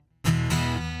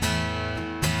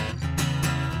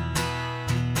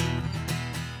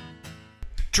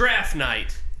Draft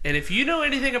night. And if you know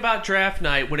anything about draft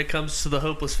night when it comes to the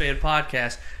Hopeless Fan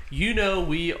podcast, you know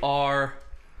we are,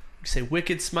 say,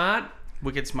 wicked smart,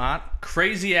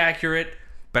 crazy accurate,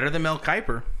 better than Mel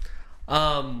Kiper,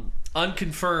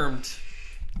 unconfirmed,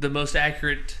 the most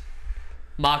accurate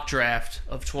mock draft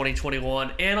of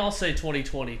 2021, and I'll say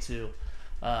 2022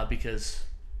 because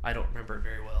I don't remember it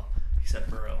very well, except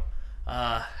Burrow.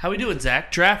 How we doing,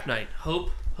 Zach? Draft night.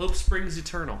 Hope springs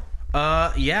eternal.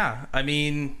 Yeah. I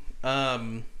mean,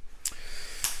 the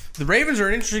Ravens are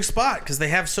an interesting spot because they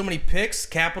have so many picks,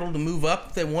 capital to move up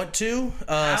if they want to,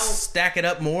 stack it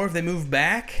up more if they move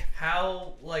back.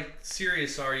 How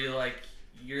serious are you?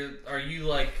 Are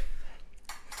you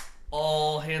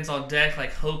all hands on deck,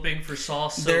 hoping for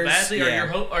Sauce so badly?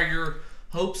 Yeah. Are your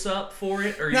hopes up for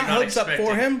it, or are not you not hopes expecting?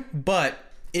 up for him? But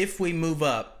if we move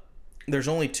up, there's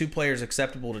only two players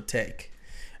acceptable to take,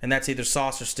 and that's either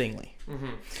Sauce or Stingley.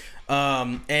 Mm-hmm.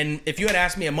 And if you had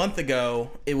asked me a month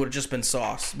ago, it would have just been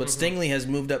Sauce. But Stingley has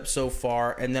moved up so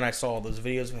far, and then I saw those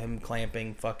videos of him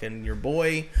clamping fucking your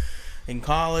boy in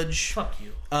college. Fuck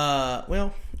you.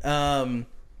 And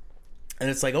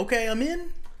it's like, okay, I'm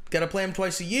in. Got to play him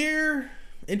twice a year.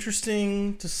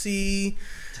 Interesting to see.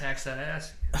 Tax that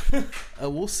ass.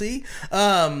 We'll see.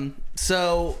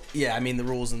 So yeah, I mean the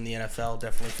rules in the NFL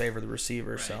definitely favor the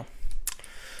receiver. Right. So,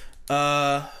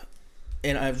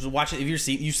 and I was watching. If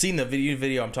you've seen the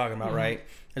video I'm talking about, right?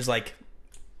 There's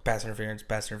pass interference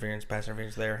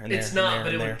there, and it's there, not, and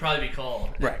but there, it would probably be called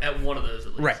at one of those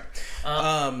at least. Right.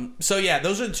 So yeah,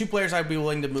 those are the two players I'd be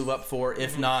willing to move up for.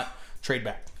 If not, trade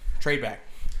back. Trade back.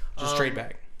 Trade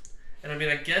back. And I mean,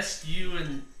 I guess you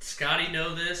and Scotty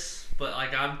know this, but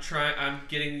I'm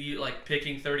getting you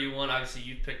picking 31.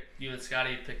 Obviously, you and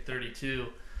Scotty picked 32.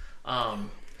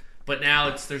 But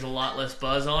now there's a lot less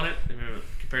buzz on it. I mean,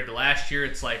 compared to last year,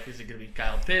 it's is it going to be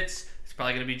Kyle Pitts? It's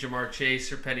probably going to be Jamar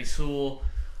Chase or Penny Sewell.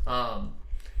 And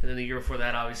then the year before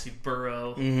that, obviously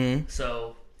Burrow. Mm-hmm.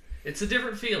 So it's a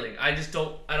different feeling. I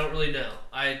don't really know.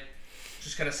 I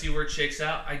just kind of see where it shakes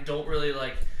out. I don't really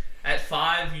at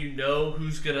 5,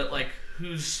 who's gonna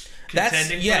who's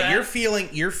contending for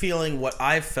that. You're feeling what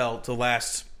I've felt the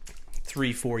last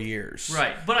 3-4 years.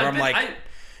 Right. But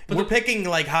we're picking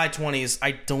high 20s.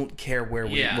 I don't care who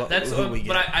we get.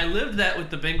 But I lived that with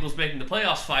the Bengals making the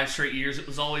playoffs 5 straight years. It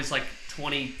was always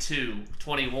 22,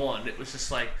 21. It was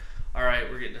just all right,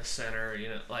 we're getting a center,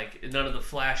 none of the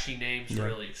flashy names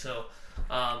really. So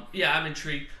I'm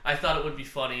intrigued. I thought it would be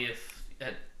funny if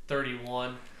at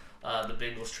 31 the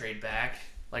Bengals trade back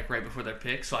right before their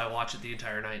pick, so I watch it the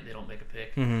entire night and they don't make a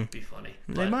pick. Mm-hmm. It'd be funny.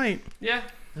 They might. Yeah,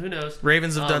 who knows?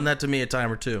 Ravens have done that to me a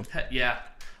time or two. Yeah.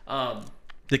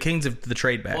 The Kings of the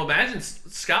trade back. Well, imagine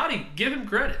Scotty. Give him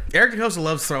credit. Eric DeCosta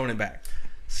loves throwing it back.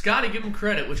 Scotty, give him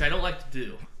credit, which I don't like to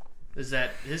do. Is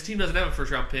that his team doesn't have a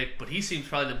first round pick, but he seems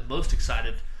probably the most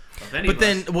excited of any. But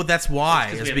then, that's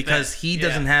why is because he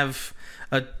doesn't have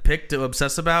a pick to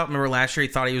obsess about. Remember last year he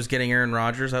thought he was getting Aaron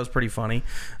Rodgers. That was pretty funny.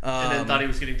 And then thought he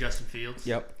was getting Justin Fields.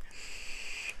 Yep.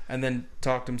 And then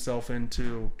talked himself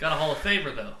into... Got a Hall of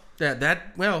Famer, though.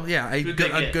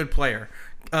 A good player.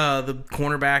 The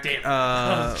cornerback,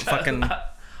 fucking...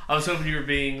 I was hoping you were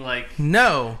being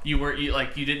No. You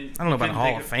didn't... I don't know about a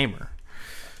Hall of Famer.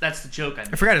 That's the joke I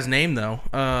made. I forgot his name, though.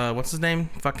 What's his name?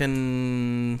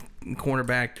 Fucking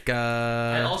cornerback.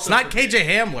 It's not KJ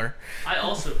Hamler. I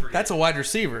also forget. That's a wide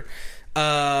receiver.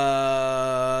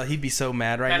 He'd be so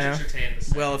mad right now.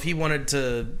 Well, if he wanted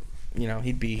to,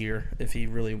 he'd be here if he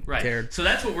really cared. So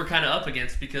that's what we're kind of up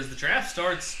against because the draft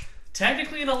starts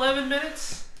technically in 11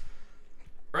 minutes.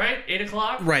 Right? 8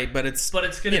 o'clock? Right, but it's going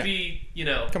to be,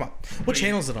 Come on. What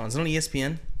channel is it on? Is it on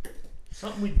ESPN?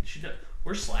 Something we should know.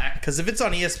 We're slack. Because if it's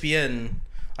on ESPN,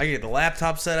 I can get the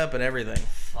laptop set up and everything.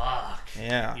 Fuck.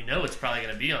 Yeah. It's probably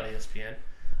going to be on ESPN.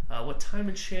 What time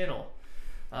and channel?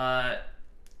 It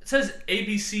says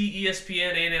ABC,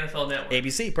 ESPN, and NFL Network.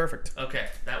 ABC, perfect. Okay,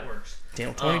 that works.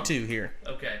 Channel 22 here.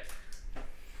 Okay.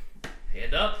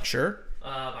 Hand up. Sure.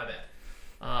 My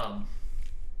bad.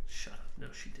 Shut up. No,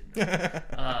 she didn't.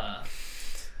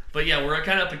 But yeah, we're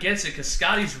kind of up against it because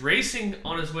Scotty's racing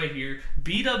on his way here.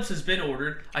 B-Dubs has been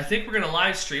ordered. I think we're going to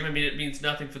live stream. I mean, it means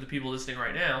nothing for the people listening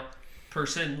right now,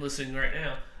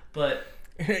 but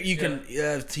you can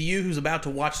to you who's about to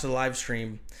watch the live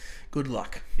stream, good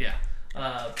luck. Yeah,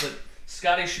 but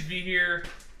Scotty should be here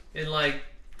in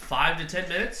 5 to 10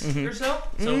 minutes or so.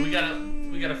 So we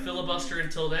gotta filibuster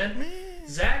until then.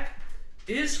 Zach,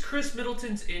 is Chris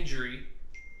Middleton's injury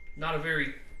not a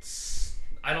very...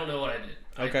 I don't know what I did.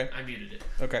 Okay. I muted it.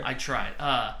 Okay. I tried.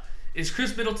 Is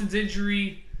Chris Middleton's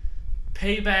injury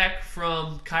payback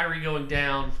from Kyrie going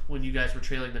down when you guys were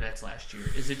trailing the Nets last year?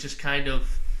 Is it just kind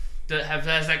of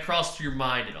has that crossed your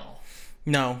mind at all?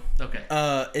 No. Okay.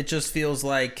 It just feels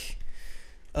like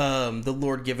the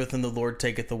Lord giveth and the Lord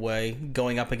taketh away,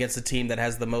 going up against a team that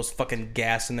has the most fucking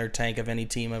gas in their tank of any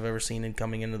team I've ever seen in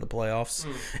coming into the playoffs.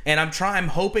 And I'm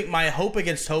hoping, my hope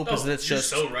against hope is that it's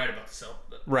just... You're so right about the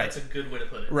Celtics. Right. That's a good way to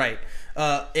put it. Right.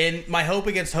 And my hope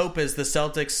against hope is the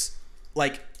Celtics,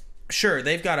 like, sure,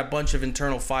 they've got a bunch of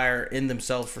internal fire in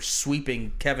themselves for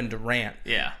sweeping Kevin Durant.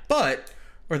 Yeah. But,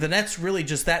 are the Nets really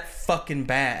just that fucking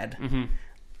bad? Mm-hmm.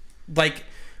 Like,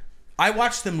 I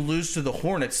watched them lose to the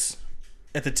Hornets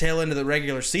at the tail end of the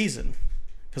regular season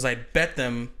because I bet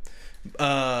them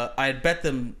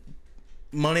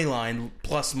money line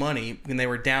plus money when they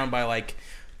were down by like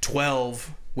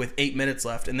 12 with 8 minutes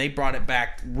left, and they brought it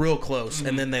back real close,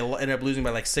 and then they ended up losing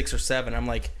by like 6 or 7. I'm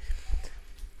like,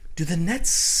 do the Nets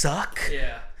suck?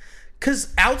 Yeah.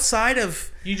 Because outside of...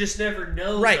 You just never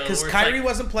know, right, because Kyrie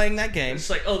wasn't playing that game.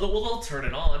 It's like, they'll turn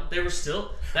it on. They were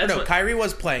still... Kyrie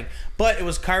was playing, but it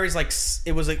was Kyrie's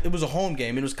it was a home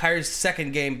game. It was Kyrie's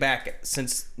second game back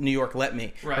since New York let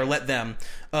them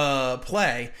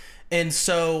play, and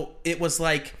so it was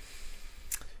like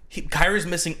Kyrie's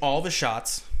missing all the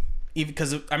shots. Even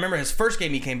because I remember his first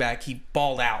game he came back, he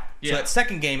balled out. Yeah. So that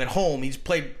second game at home,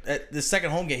 the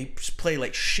second home game he played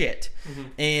like shit,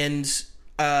 and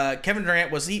Kevin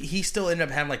Durant he still ended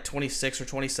up having like 26 or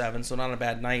 27, so not a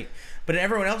bad night. But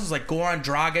everyone else was like Goran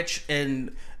Dragic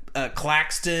and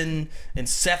Claxton and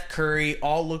Seth Curry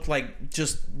all looked like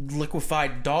just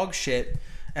liquefied dog shit.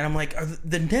 And I'm like,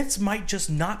 the Nets might just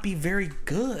not be very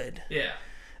good. Yeah.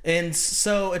 And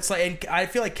so it's like, and I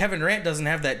feel like Kevin Durant doesn't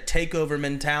have that takeover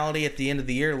mentality at the end of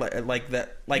the year like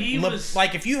that. Like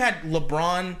if you had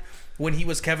LeBron when he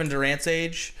was Kevin Durant's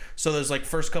age, so there's like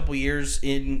first couple years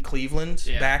in Cleveland,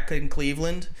 back in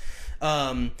Cleveland,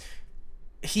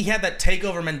 he had that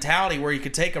takeover mentality where you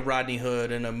could take a Rodney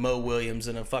Hood and a Mo Williams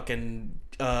and a fucking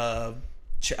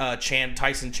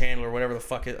Tyson Chandler, whatever the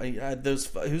fuck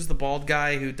who's the bald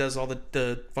guy who does all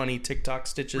the funny TikTok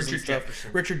stitches and stuff?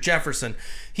 Jefferson. Richard Jefferson.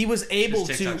 He was able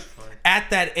to,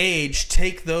 at that age,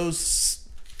 take those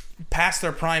past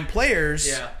their prime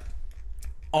players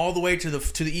all the way to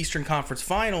the Eastern Conference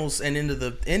Finals and into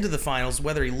the finals.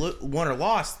 Whether he won or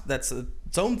lost, that's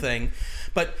its own thing.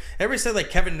 But everybody said like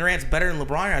Kevin Durant's better than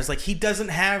LeBron. I was like, he doesn't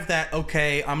have that.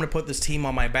 Okay, I'm gonna put this team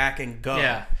on my back and go.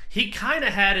 Yeah, he kind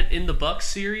of had it in the Bucks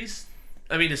series.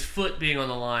 I mean, his foot being on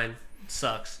the line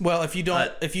sucks. Well, if you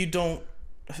don't want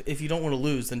to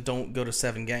lose, then don't go to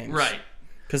 7 games. Right.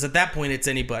 Because at that point, it's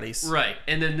anybody's. Right.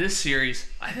 And then this series,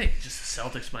 I think just the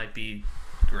Celtics might be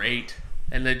great.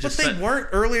 And then just they weren't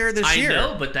earlier this year. I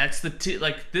know, but that's the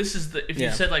this is the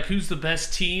you said like who's the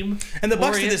best team, and the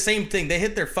Bucks did the same thing. They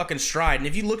hit their fucking stride. And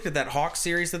if you looked at that Hawks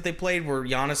series that they played, where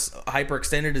Giannis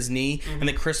hyperextended his knee, and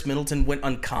then Chris Middleton went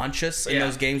unconscious in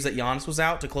those games that Giannis was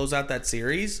out to close out that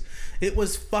series, it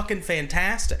was fucking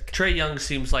fantastic. Trae Young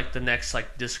seems like the next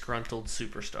like disgruntled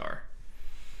superstar.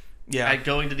 Yeah,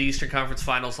 going to the Eastern Conference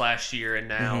Finals last year, and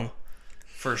now.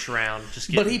 First round,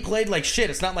 but he played like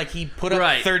shit. It's not like he put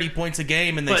up 30 points a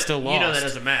game and they still lost. You know that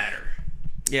doesn't matter.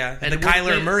 Yeah, and the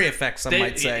Kyler Murray effect, some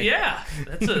might say. Yeah,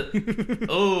 that's a.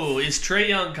 Is Trae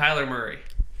Young Kyler Murray?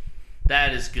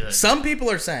 That is good. Some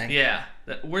people are saying. Yeah,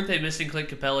 weren't they missing Clint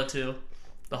Capella too?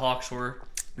 The Hawks were.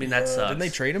 I mean, that sucks. Didn't they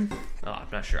trade him? Oh, I'm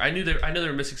not sure. I know they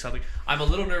were missing something. I'm a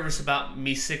little nervous about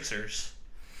me Sixers.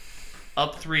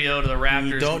 Up 3-0 to the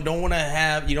Raptors. You don't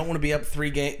want to be up three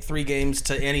games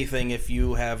to anything if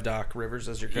you have Doc Rivers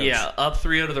as your coach. Yeah, up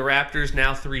 3-0 to the Raptors,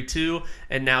 now 3-2,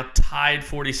 and now tied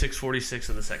 46-46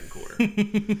 in the second quarter.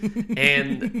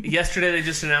 And yesterday they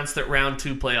just announced that round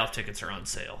 2 playoff tickets are on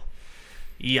sale.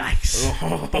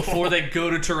 Yikes. Before they go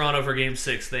to Toronto for game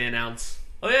 6, they announce,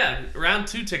 round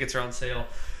 2 tickets are on sale.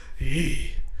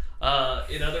 In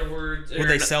other words... Would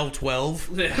they sell 12?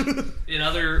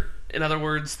 In other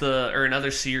words,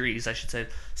 another series, I should say.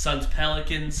 Suns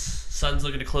Pelicans. Suns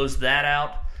looking to close that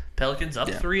out. Pelicans up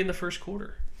 3 in the first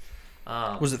quarter.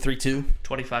 Was it 3-2?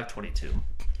 25-22.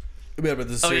 Yeah, but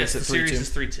the series the series is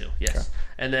 3-2. Yes, okay.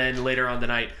 And then later on the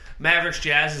night, Mavericks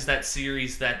Jazz is that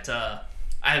series that I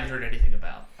haven't heard anything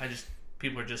about.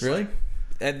 People are just really.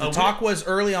 The talk was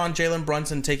early on Jalen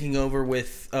Brunson taking over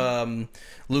with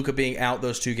Luka being out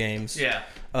those 2 games. Yeah.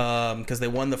 Because they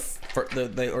won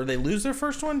they lose their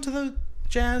first one to the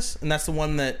Jazz, and that's the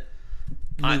one that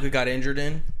Luka got injured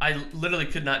in? I literally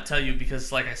could not tell you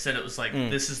because, like I said, it was like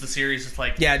this is the series. It's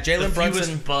like Jalen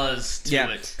Brunson buzz to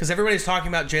it because everybody's talking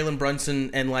about Jalen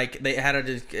Brunson and like they had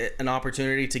an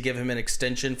opportunity to give him an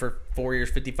extension for 4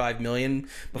 years, $55 million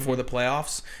before the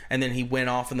playoffs, and then he went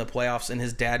off in the playoffs, and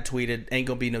his dad tweeted, "Ain't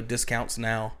gonna be no discounts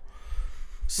now."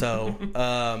 So,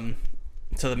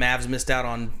 so the Mavs missed out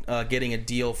on getting a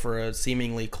deal for a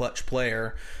seemingly clutch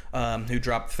player who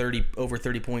dropped over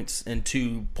 30 points in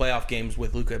 2 playoff games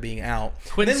with Luka being out.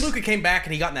 And then Luka came back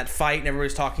and he got in that fight, and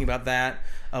everybody's talking about that,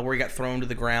 where he got thrown to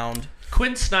the ground.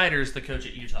 Quinn Snyder's the coach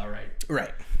at Utah, right?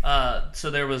 Right.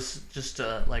 So there was just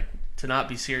like to not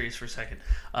be serious for a second.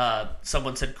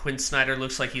 Someone said Quinn Snyder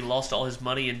looks like he lost all his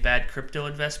money in bad crypto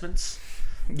investments.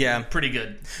 Yeah, pretty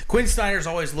good. Quinn Snyder's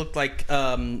always looked like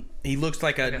he looks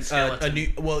like a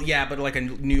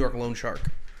New York loan shark,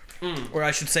 or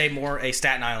I should say more a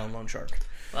Staten Island loan shark.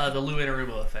 The Lou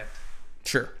Anarumo effect.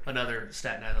 Sure. Another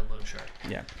Staten Island loan shark.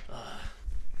 Yeah.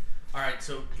 All right,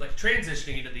 so like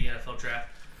transitioning into the NFL draft,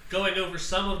 going over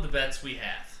some of the bets we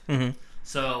have. Mm-hmm.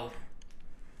 So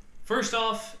first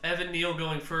off, Evan Neal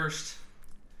going first.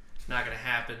 Not gonna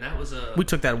happen. That was we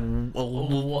took that a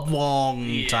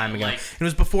long time ago. Like, it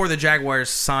was before the Jaguars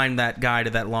signed that guy to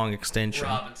that long extension.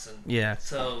 Robinson. Yeah.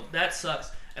 So that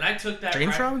sucks. And I took that.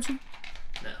 James Robinson?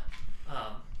 No.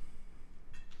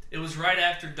 It was right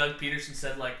after Doug Peterson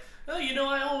said like, oh,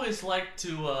 I always like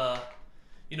to,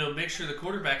 make sure the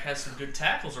quarterback has some good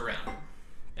tackles around him.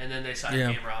 And then they signed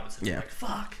Cam Robinson. Yeah. Like,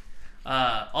 fuck.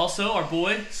 Also, our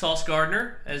boy Sauce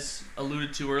Gardner, as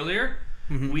alluded to earlier,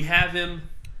 we have him.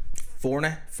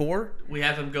 4? We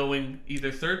have him going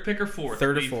either third pick or fourth.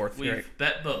 Third or fourth. We've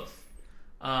bet both.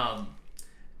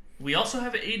 We also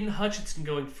have Aiden Hutchinson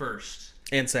going first.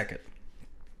 And second.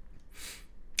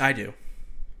 I do.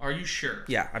 Are you sure?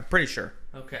 Yeah, I'm pretty sure.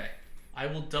 Okay. I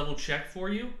will double check for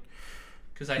you.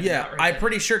 I'm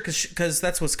pretty sure because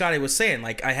that's what Scotty was saying.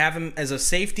 Like, I have him as a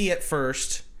safety at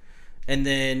first, and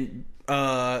then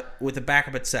with a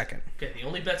backup at second. Okay, the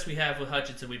only bets we have with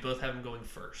Hutchinson, we both have him going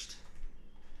first.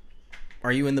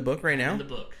 Are you in the book right now? In the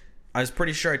book. I was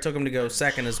pretty sure I took him to go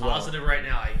second as well. Positive right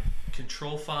now. I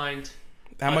control find.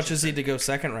 How much is he to go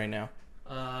second right now?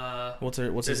 What's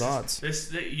his odds?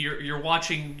 You're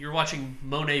watching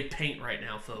Monet paint right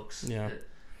now, folks. Yeah.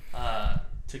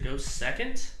 To go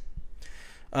second.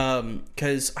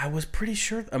 Because I was pretty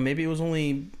sure. Maybe it was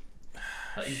only.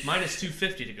 He's minus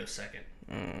 250 to go second.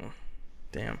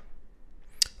 Damn.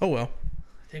 Oh well.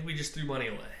 I think we just threw money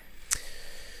away.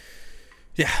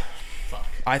 Yeah. Fuck.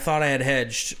 I thought I had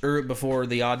hedged before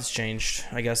the odds changed.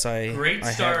 I guess I. Great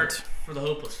start for the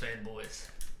hopeless fanboys.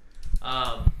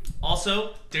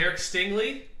 Also, Derek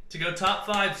Stingley to go top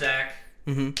 5, Zach.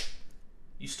 Mm-hmm.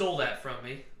 You stole that from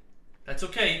me. That's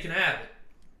okay. You can have it.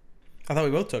 I thought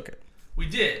we both took it. We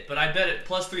did, but I bet it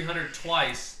plus 300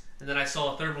 twice, and then I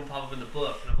saw a third one pop up in the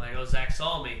book, and I'm like, oh, Zach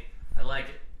saw me. I like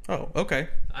it. Oh, okay.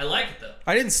 I like it, though.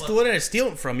 I didn't steal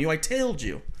it from you. I tailed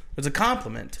you. It was a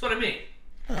compliment. That's what I mean.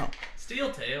 Oh.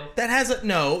 Steal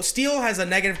tail. Steal has a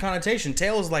negative connotation.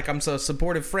 Tail is like I'm a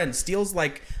supportive friend. Steal's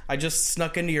like I just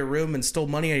snuck into your room and stole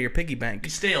money out of your piggy bank. You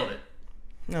staled it.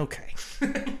 Okay.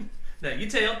 No, you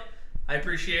tailed. I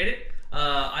appreciate it.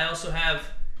 I also have.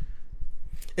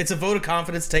 It's a vote of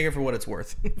confidence. Take it for what it's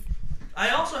worth.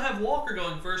 I also have Walker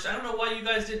going first. I don't know why you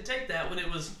guys didn't take that when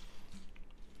it was.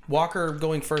 Walker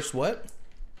going first. What?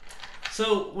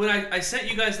 So when I sent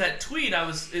you guys that tweet,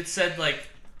 it said like.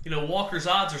 Walker's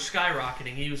odds are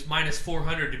skyrocketing. He was minus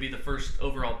 400 to be the first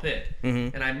overall pick.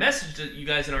 Mm-hmm. And I messaged you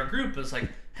guys in our group. It was like,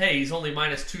 hey, he's only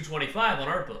minus 225 on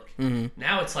our book. Mm-hmm.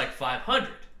 Now it's like 500.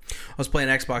 I was playing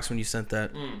Xbox when you sent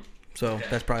that. So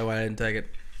that's probably why I didn't take it.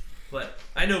 But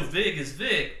I know VIG is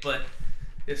VIG, but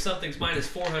if something's minus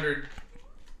 400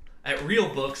 at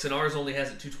real books and ours only has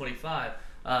it 225.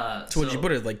 So what'd you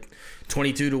put it, like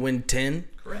 22 to win 10?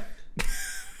 Correct.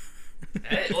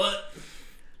 Hey, what?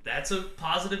 That's a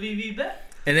positive EV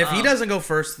bet. And if he doesn't go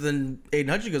first, then Aiden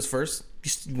Hutchinson goes first.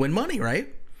 You win money, right?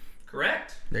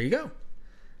 Correct. There you go.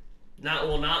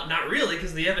 Not really, because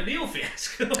of the Evan Neal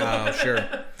fiasco.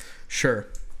 Oh, sure.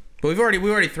 But we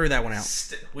already threw that one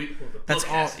out. That's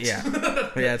all. Yeah,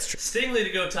 yeah, it's true. Stingley to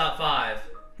go top 5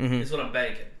 is what I'm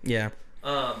banking. Yeah.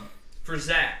 For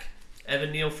Zach,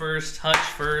 Evan Neal first, Hutch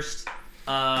first,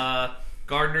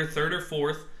 Gardner third or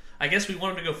fourth. I guess we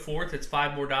want him to go fourth. It's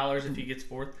 $5 more if he gets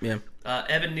fourth. Yeah.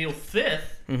 Evan Neal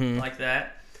fifth, like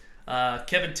that.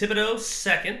 Kevin Thibodeau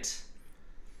second.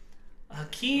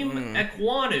 Hakeem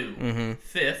Ekwonu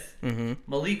fifth.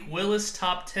 Malik Willis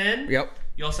top 10. Yep.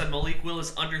 You also had Malik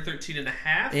Willis under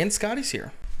 13.5. And Scotty's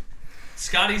here.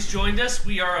 Scotty's joined us.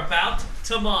 We are about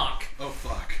to mock. Oh,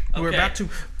 fuck. Okay. We're about to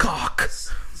cock.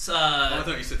 I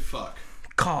thought you said fuck.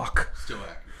 Cock. Still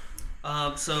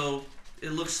accurate. So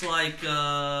it looks like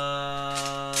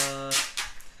I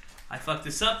fucked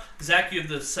this up. Zach, you have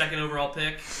the 2nd overall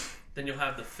pick. Then you'll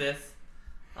have the 5th.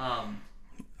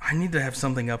 I need to have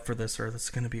something up for this, or it's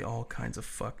going to be all kinds of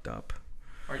fucked up.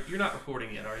 You're not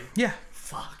recording yet, are you? Yeah.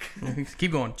 Fuck.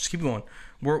 Keep going. Just keep going.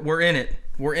 We're in it.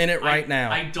 We're in it right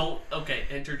now. I don't. Okay,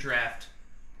 enter draft.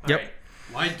 All Yep. right.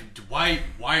 Why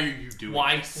are you doing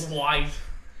this? Why?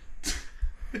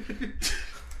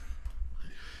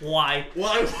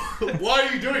 Why? Why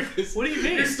are you doing this? What do you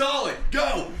mean? You're stalling.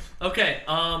 Go. Okay.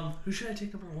 Who should I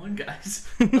take number 1, guys?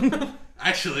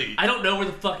 Actually, I don't know where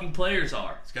the fucking players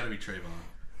are. it's got to be Trayvon.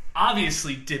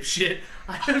 Obviously, dipshit.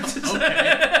 I have to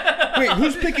Okay. Wait,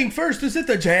 who's picking first? Is it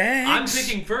the Jags? I'm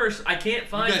picking first. I can't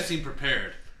find. You guys seem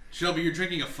prepared. Shelby, you're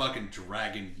drinking a fucking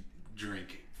dragon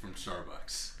drink from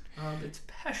Starbucks. It's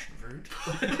passion fruit.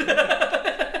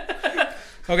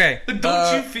 Okay.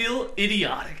 Don't you feel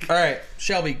idiotic? All right,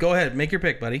 Shelby, go ahead. Make your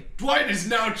pick, buddy. Dwight is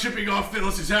now chipping off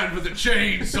Phyllis's hand with a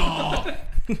chainsaw.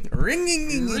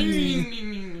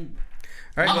 Ringing.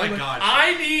 All right, Oh my go ahead. god.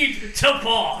 I need to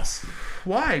pause.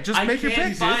 Why? Just I make your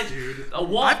can't pick. find dude. a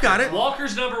Walker. I've got it.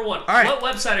 Walker's number 1. All right. What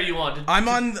website are you on? I'm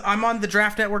on the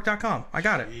draftnetwork.com. I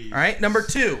got it. Jeez. All right, number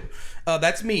 2.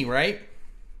 That's me, right?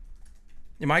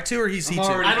 Am I 2 or he 2?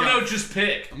 already- I don't know. Just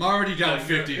pick. I'm already down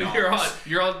 $50.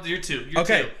 You're on. You're 2. You're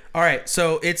Okay. 2. All right.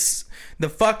 So it's the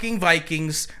fucking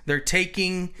Vikings. They're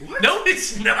taking. No,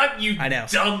 it's not. You I know.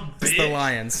 dumb bitch. It's the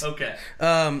Lions. Okay.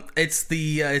 It's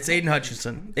Aiden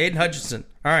Hutchinson. Aiden Hutchinson.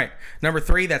 All right. Number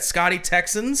 3. That's Scotty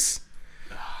Texans.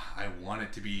 I want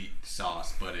it to be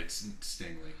Sauce, but it's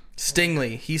Stingley.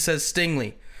 Stingley. He says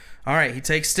Stingley. All right. He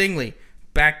takes Stingley.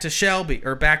 Back to Shelby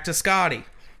or back to Scotty.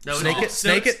 No, Snake no, it.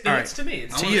 Snake no, it. No, All it's right. to me.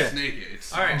 It's I to want you. to snake it.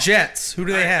 It's All right. Jets. Who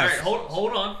do they have? All right,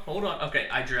 hold on. Okay,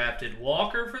 I drafted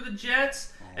Walker for the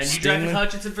Jets, and you Stingley. drafted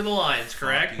Hutchinson for the Lions,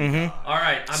 correct? All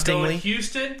right, I'm going Stingley.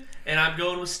 Houston, and I'm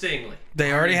going with Stingley.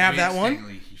 They already have that one.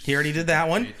 Stingley, He already did that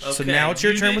one. bitch. So Okay, now it's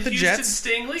your you turn did with the Houston, Jets.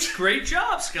 Stingley, great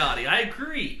job, Scotty. I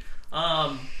agree.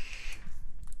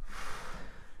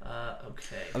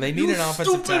 Okay. They need an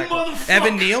offensive stupid tackle.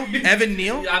 motherfucker. Evan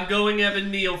Neal. I'm going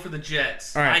Evan Neal for the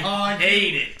Jets. All right. I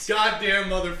hate it. Goddamn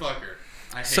motherfucker.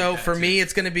 I hate So that for too. me,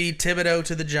 it's going to be Thibodeau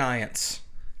to the Giants.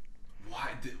 Why?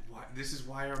 This is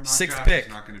why our mock 6th draft pick.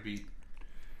 is not going to be.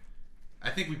 I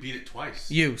think we beat it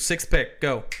twice. You 6th pick.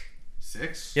 Go.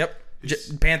 6. Yep.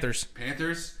 Who's- Panthers.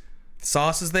 Panthers.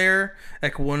 Sauce is there.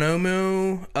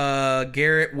 Ekwanomu,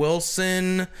 Garrett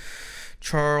Wilson,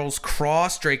 Charles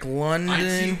Cross, Drake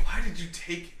London, Why did you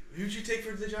take? Who'd you take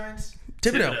for the Giants?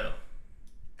 Thibodeau.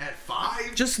 At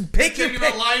 5? Just pick your taking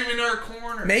pick. a lineman or a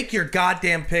corner. Make your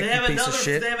goddamn pick, They you have piece another. of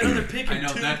shit. They have another pick I and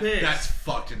know 2 that. picks. That's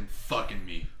fucking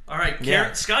me. All right,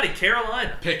 Yeah. Scotty,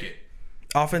 Carolina. Pick it.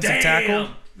 Offensive Damn. tackle.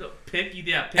 No, pick it.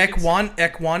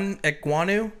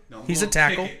 Ekwanu. No, He's a pick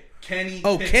tackle. it. Kenny.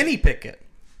 Oh, Pickett. Kenny Pickett.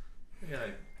 I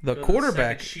gotta The go to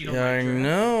quarterback. second sheet on my I draft.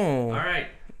 know. All right.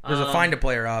 There's a find a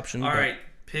player option. All but- right,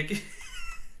 pick it.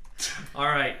 All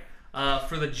right.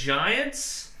 For the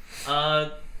Giants,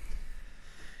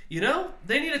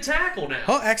 they need a tackle now.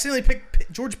 Oh, accidentally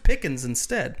picked George Pickens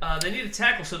instead. They need a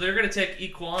tackle, so they're going to take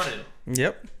Iquanu.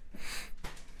 Yep.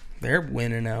 They're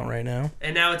winning out right now.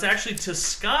 And now it's actually to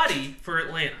Scotty for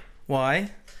Atlanta Why?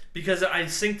 because I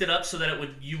synced it up so that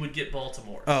you would get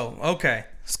Baltimore. Oh, okay.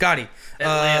 Scotty.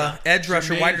 Atlanta. Edge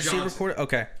rusher, Jermaine wide receiver, Johnson. quarter.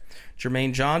 Okay.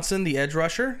 Jermaine Johnson, the edge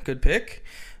rusher. Good pick.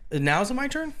 Now is it my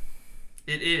turn?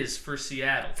 It is for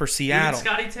Seattle. For Who Seattle. did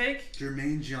Scotty take?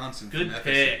 Jermaine Johnson. Good from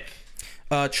pick. FSU.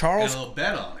 Got Charles a little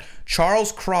bet on it.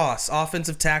 Charles Cross,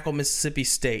 offensive tackle, Mississippi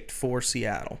State for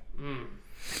Seattle. I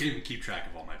can't even keep track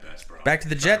of all my bets, bro. Back to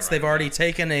the I'm trying Jets. to They've write already it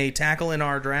taken a tackle in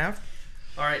our draft.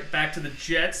 All right, back to the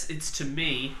Jets. It's to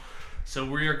me. So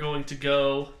we are going to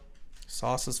go.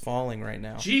 Sauce is falling right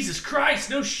now. Jesus Christ,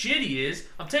 no shit he is.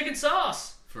 I'm taking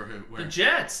Sauce. down. For who? Where? The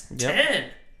Jets. Yep.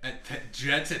 10.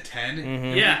 Jets at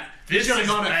 10? Yeah. This should've is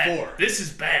gone at bad. 4. This is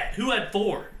bad. Who had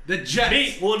 4? The Jets.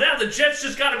 Me. Well, now the Jets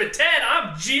just got him at 10.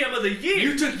 I'm GM of the year.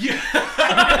 You took... Yeah.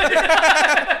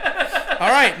 All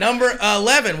right, number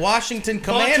 11, Washington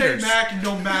Commanders. Mac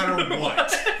no matter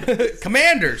what.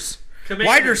 Commanders. Commanders.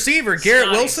 Wide receiver, Garrett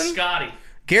Scotty, Wilson. Scotty.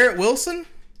 Garrett Wilson?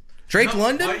 Drake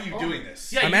London? Why are you doing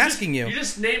this? Yeah, I'm asking you. You're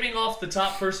just naming off the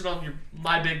top person on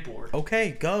my big board.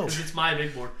 Okay, go. Because it's my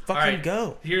big board. Fucking All right,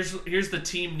 go. Here's the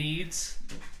team needs.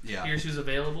 Yeah. Here's who's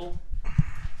available.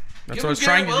 That's Give what I was him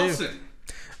trying Garrett to do. Wilson.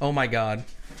 Oh my god.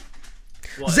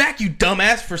 What? Zach, you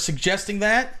dumbass, for suggesting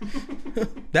that.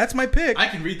 That's my pick. I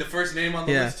can read the first name on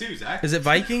the list too, Zach. Is it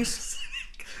Vikings?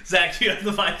 Zach, you have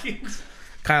the Vikings.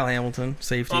 Kyle Hamilton,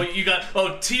 safety. Oh, you got.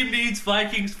 Oh, team needs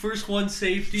Vikings. First one,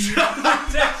 safety.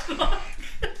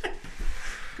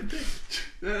 Good pick.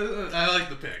 I like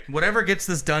the pick. Whatever gets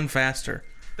this done faster.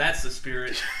 That's the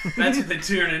spirit. That's what they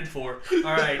tune in for. All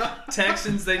right,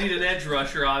 Texans. They need an edge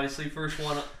rusher, obviously. First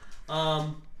one.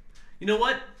 You know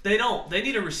what? They don't. They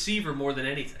need a receiver more than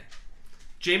anything.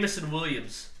 Jamison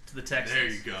Williams to the Texans. There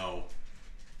you go.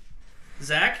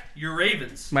 Zach, your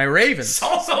Ravens. My Ravens.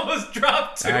 Sauce almost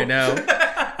dropped too. I know.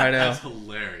 That's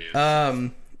hilarious.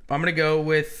 I'm gonna go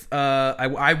with.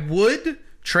 I would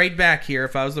trade back here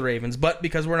if I was the Ravens, but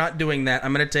because we're not doing that,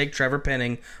 I'm gonna take Trevor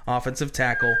Penning, offensive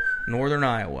tackle, Northern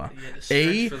Iowa. You had to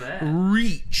stretch for that.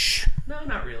 Reach. No,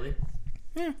 not really.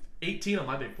 Yeah. 18 on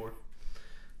my big board.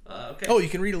 Okay. Oh, you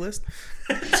can read a list.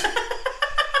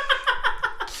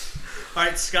 All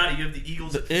right, Scotty, you have the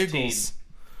Eagles at 15.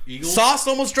 Eagles? Sauce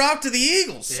almost dropped to the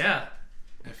Eagles. Yeah.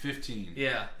 At 15.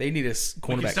 Yeah. They need a We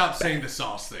cornerback. can stop saying the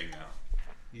Sauce thing now.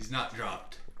 He's not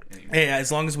dropped anymore. Hey,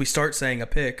 as long as we start saying a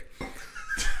pick.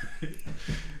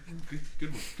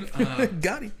 Good one.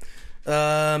 Got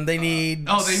him. They need.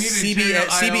 They need CB, a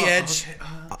CB edge.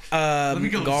 Okay. Let me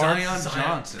go. Guard. Zion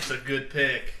Johnson. That's a good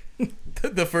pick.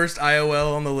 The first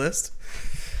IOL on the list.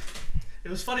 It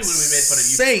was funny when we made fun of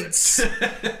you. Saints.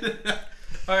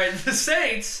 All right, the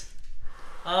Saints.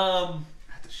 That's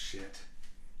the shit.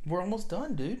 We're almost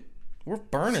done, dude. We're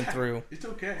burning through. It's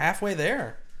okay. Halfway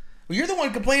there. Well, you're the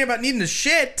one complaining about needing to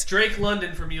shit. Drake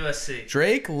London from USC.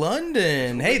 Drake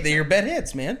London. Hey, your bet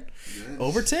hits, man. Yes.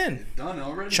 Over 10. Done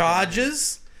already.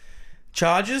 Charges.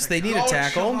 They need a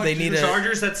tackle. They need a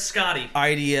Chargers, that's Scotty.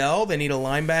 IDL. They need a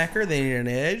linebacker. They need an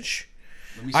edge.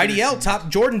 Let me see IDL this. top.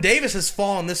 Jordan Davis has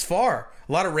fallen this far.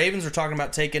 A lot of Ravens are talking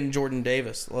about taking Jordan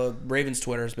Davis. Ravens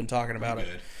Twitter has been talking about it.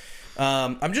 Good.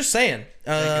 I'm just saying.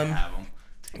 They can have him.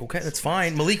 Okay, that's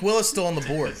fine. Malik Willis still on the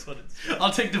board. That's what it's-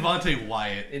 I'll take Devontae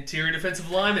Wyatt. Interior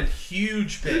defensive lineman,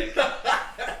 huge pick.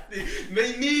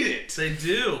 They need it. They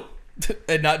do.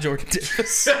 And not Jordan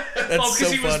Davis. That's Because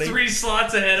so he was funny. 3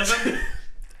 slots ahead of him.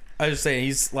 I was just saying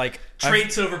he's like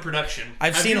Traits over production.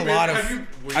 I've Have seen you a been- lot have you-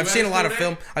 of were you I've seen at a lot his of pro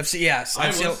film. I've seen yes. I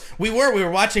I've seen, was. we were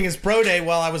watching his pro day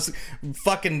while I was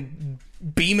fucking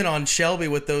beaming on Shelby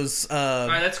with those All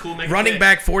right, that's cool. Make a running pick.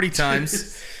 back 40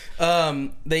 times.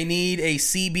 They need a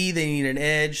CB. They need an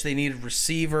edge. They need a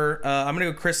receiver. I'm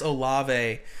gonna go Chris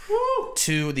Olave Woo.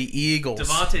 to the Eagles.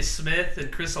 Devontae Smith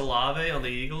and Chris Olave on the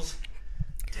Eagles.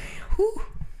 Whew.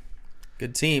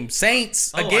 Good team.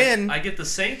 Saints Oh, again. I get the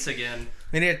Saints again.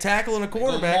 They need a tackle and a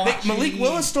quarterback. Machi. Malik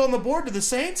Willis still on the board to the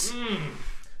Saints.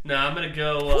 No, I'm going to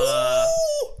go...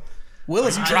 Ooh.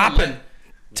 Willis I don't dropping. like-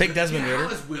 Take Desmond How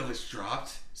Ritter. is Willis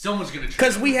dropped? Someone's gonna trade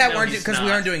Because we him. have No, aren't he's because we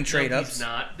not. aren't doing trade No, ups. he's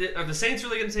not. Are the Saints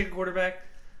really going to take a quarterback?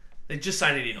 They just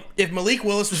signed Andy Dalton. If Malik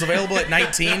Willis was available at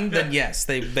 19, then yes,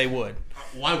 they would.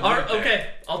 Why would All right, they? okay,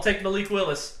 I'll take Malik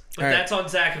Willis. But All right. that's on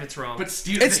Zach if it's wrong. But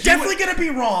It's definitely going to be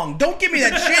wrong. Don't give me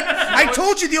that shit. I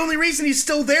told you the only reason he's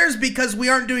still there is because we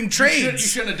aren't doing You trades.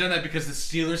 shouldn't have done that because the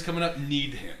Steelers coming up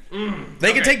need him.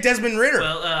 They can Okay. take Desmond Ritter.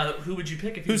 Well, who would you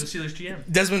pick if you was the Steelers GM?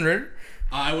 Desmond Ritter?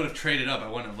 I would have traded up. I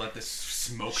wouldn't have let this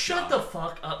smoke. Shut down. the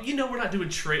fuck up. You know we're not doing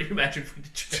trade. Imagine if we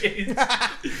did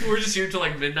trades. We're just here till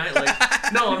like midnight.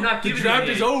 Like, no, I'm not The giving draft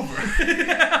you is any. over.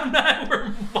 I'm not.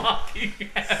 We're mocking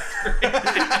after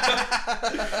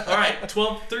it. All right,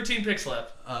 13 picks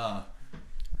left.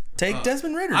 Take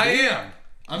Desmond Ritter. I dude. am.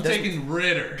 I'm taking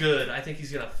Ritter. Good. I think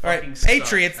he's gonna All fucking right, suck.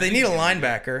 Patriots, they need a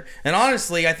linebacker. And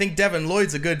honestly, I think Devin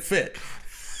Lloyd's a good fit.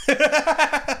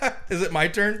 Is it my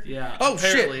turn? Yeah. Oh,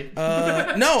 apparently. shit.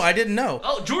 No, I didn't know.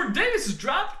 Oh, Jordan Davis is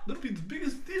dropped. That'll be the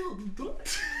biggest deal.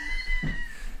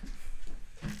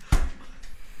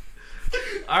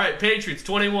 All right, Patriots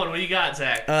 21. What do you got,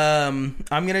 Zach? I'm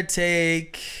gonna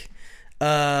take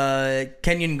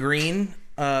Kenyon Green,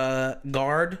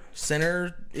 guard,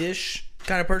 center-ish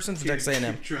kind of person from Texas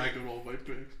A&M. Keep track of all my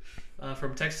picks.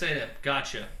 From Texas A&M.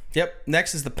 Gotcha. Yep.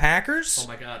 Next is the Packers. Oh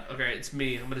my God. Okay, it's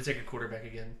me. I'm gonna take a quarterback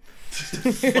again. Just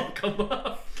to fuck them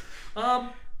up.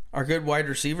 Our good wide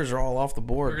receivers are all off the We're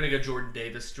board. gonna go Jordan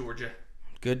Davis, Georgia.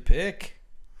 Good pick.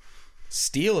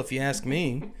 Steal, if you ask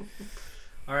me.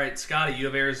 All right, Scotty, you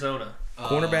have Arizona.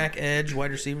 Cornerback, edge,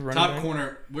 wide receiver, running Top back.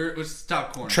 corner. What's the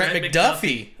top corner? Trent Trent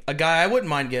McDuffie, a guy I wouldn't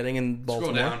mind getting in Scroll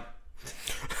Baltimore.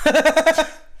 down.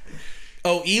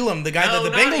 Oh, Elam, the guy No,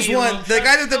 that the not Bengals Elam. want. The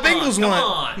guy that the Come on, Bengals come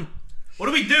want. on. What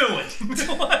are we doing?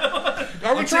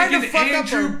 Are we I'm trying to taking fuck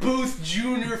Andrew up Booth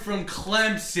Jr. from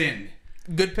Clemson.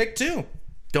 our good pick too?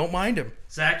 Don't mind him.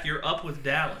 Zach, you're up with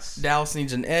Dallas. Dallas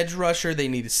needs an edge rusher. They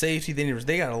need a safety.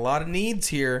 They got a lot of needs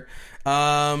here.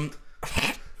 I'm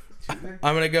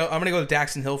gonna go with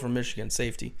Daxton Hill from Michigan,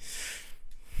 safety.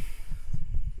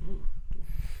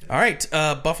 All right,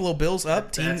 Buffalo Bills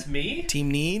up. That's me. Team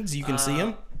needs. You can see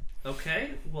him.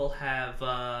 Okay, we'll have.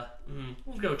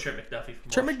 We'll go with Trent McDuffie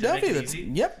from Trent Washington. McDuffie. That's,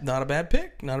 yep, not a bad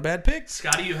pick. Not a bad pick.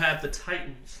 Scotty, you have the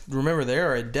Titans. Remember, they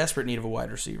are in desperate need of a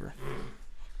wide receiver.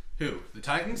 Who? The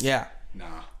Titans? Yeah. Nah.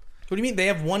 What do you mean? They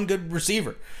have one good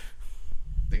receiver.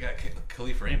 They got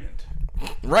Khalif Raymond.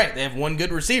 Right, they have one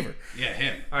good receiver. Yeah,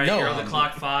 him. All right, No, you're on the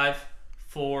clock. 5,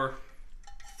 4,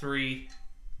 3,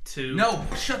 2. No,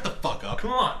 shut the fuck up.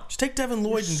 Come on. Just take Devin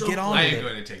Lloyd and so get on I with ain't it.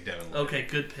 going to take Devin Lloyd. Okay,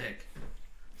 good pick.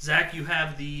 Zach, you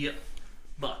have the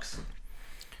Bucks.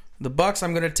 The Bucks,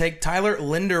 I'm going to take Tyler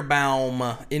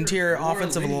Linderbaum, interior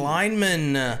offensive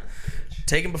lineman.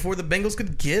 Take him before the Bengals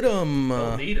could get him.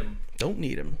 Don't need him. Don't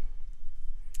need him.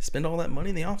 Spend all that money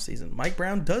in the offseason. Mike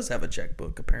Brown does have a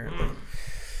checkbook, apparently.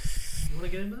 You want to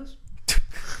get into this?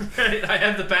 I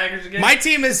have the Packers again. My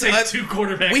team is Take 2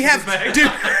 quarterbacks. we have back.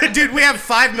 dude. We have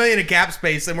 $5 million in cap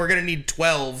space, and we're gonna need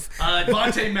 12.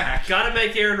 Vontae Mack. Gotta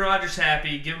make Aaron Rodgers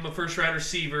happy. Give him a first-round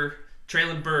receiver.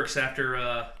 Traylon Burks after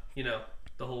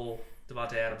the whole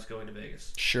Devontae Adams going to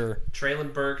Vegas. Sure.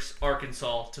 Traylon Burks,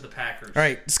 Arkansas to the Packers. All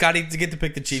right, Scotty, to get to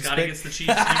pick the Chiefs. Scotty pick. gets the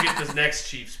Chiefs. You get the next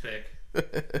Chiefs pick.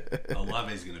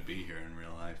 Olave's going to be here in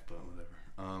real life, but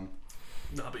whatever.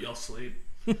 Nah, but y'all sleep.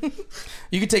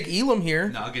 You could take Elam here.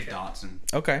 No, I'll get Dotson.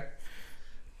 Okay.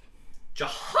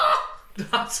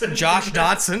 Dotson. Josh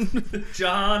Dotson.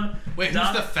 John. Wait,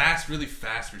 who's the really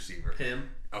fast receiver? Him.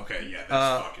 Okay, yeah,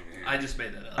 that's fucking him. I just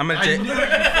made that up. I'm gonna I take. knew you fucking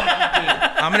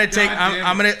did.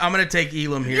 I'm gonna take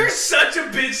Elam here. You're such a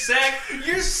bitch, Zach.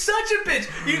 You're such a bitch.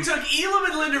 You took Elam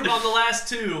and Linderbaum the last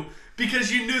 2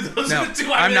 because you knew those No, were the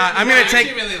 2 I'm not. I'm I gonna actually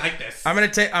take. really like this. I'm gonna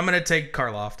take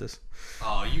Karlaftis.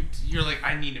 Oh, you're like,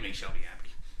 I need to make Shelby happy.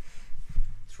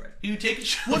 That's right. You take a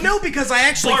Shelby. Well, no, because I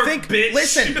actually Bark, think. bitch.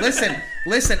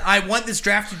 Listen. I want this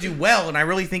draft to do well, and I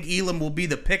really think Elam will be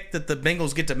the pick that the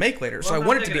Bengals get to make later. So Well, I I'm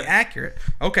want not it to be thinking of- accurate.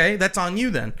 Okay, that's on you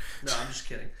then. No, I'm just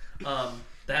kidding. Elam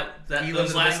Those to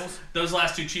the last Bengals? those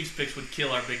last 2 Chiefs picks would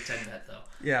kill our Big Ten bet though.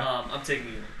 Yeah. I'm taking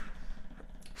Elam.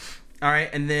 All right,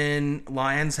 and then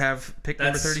Lions have pick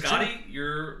number That's 32. Scotty.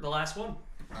 You're the last one.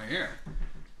 Right here.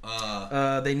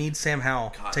 They need Sam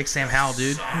Howell. God, Take Sam Howell,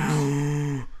 dude.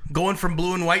 Going from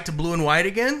blue and white to blue and white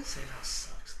again? Sam Howell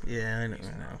sucks. Yeah, I know.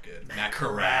 Good. Matt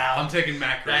Corral. I'm taking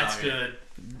Matt Corral. That's good.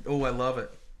 Oh, I love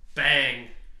it. Bang.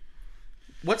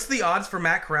 What's the odds for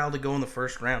Matt Corral to go in the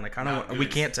first round? I kind Not of good. we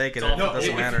can't take it. It's all- It No,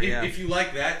 doesn't matter. Yeah. If you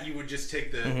like that, you would just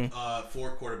take the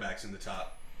 4 quarterbacks in the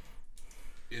top.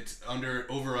 It's under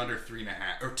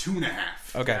 3.5 or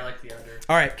 2.5. Okay. I like the under.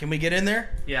 All right. Can we get in there?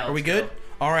 Yeah, Are we let's good? go.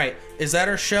 All right. Is that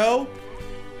our show?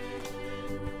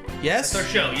 Yes. That's our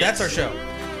show, yes. That's our show.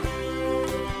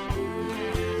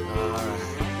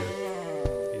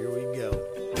 Here we go.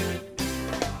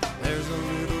 There's a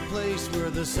little place where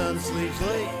the sun sleeps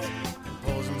late and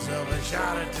pulls himself a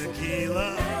shot of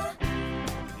tequila.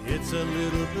 It's a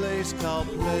little place called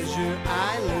Pleasure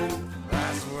Island.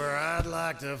 That's where I'd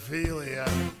like to feel ya.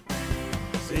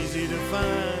 It's easy to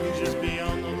find just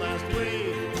beyond the last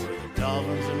wave, where the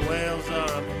dolphins and whales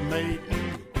are up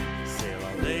mating. Sail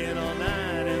all day and all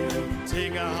night and then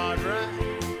take a hard ride.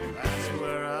 That's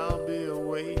where I'll be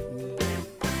awaiting.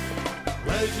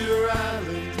 Pleasure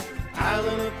Island,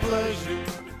 island of pleasure.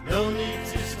 No need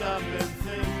to stop and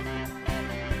think.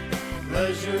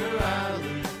 Pleasure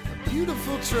Island, a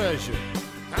beautiful treasure.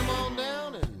 Come on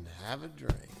down and have a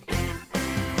drink.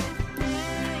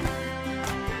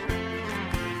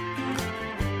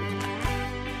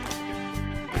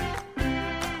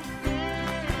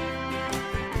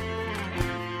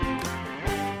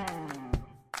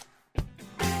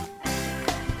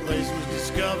 The place was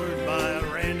discovered by a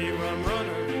Randy Rum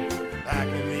Runner back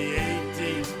in the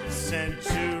 18th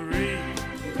century.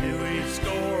 Knew he'd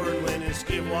scored when his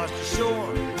skiff washed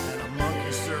ashore, and a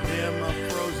monkey served him a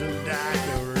frozen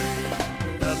daiquiri.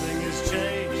 Nothing has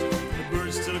changed, the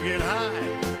birds still get high.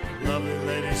 Lovely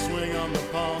ladies swing on the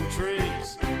palm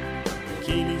trees.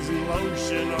 Bikinis and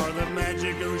lotion are the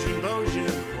magic ocean potion.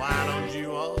 Why don't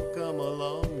you all come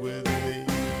along with me?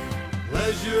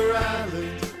 Pleasure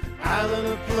Island, island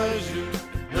of pleasure.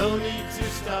 No need to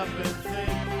stop and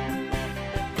think.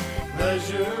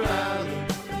 Pleasure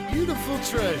Island, beautiful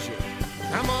treasure.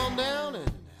 Come on down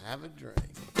and have a drink.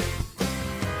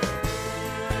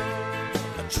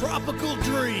 A tropical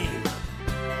dream.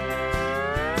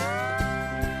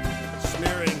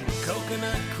 Smearing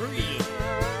coconut cream.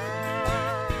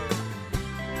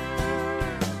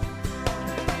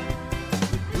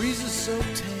 breeze is so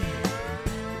tame.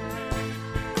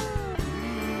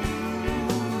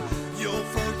 You'll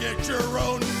forget your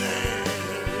own name.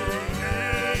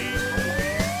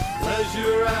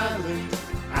 Pleasure Island,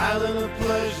 island of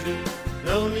pleasure.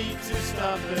 No need to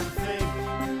stop and think.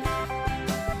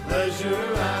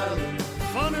 Pleasure Island,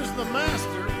 fun is the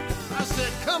master. I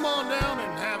said, come on down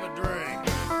and have a drink.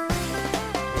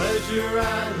 Pleasure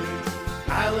Island,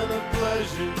 island of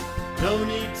pleasure. No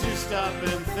need to stop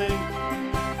and think.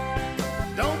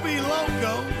 Don't be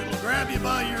loco, it'll grab you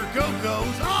by your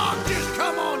go-go's. Oh, just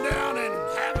come on down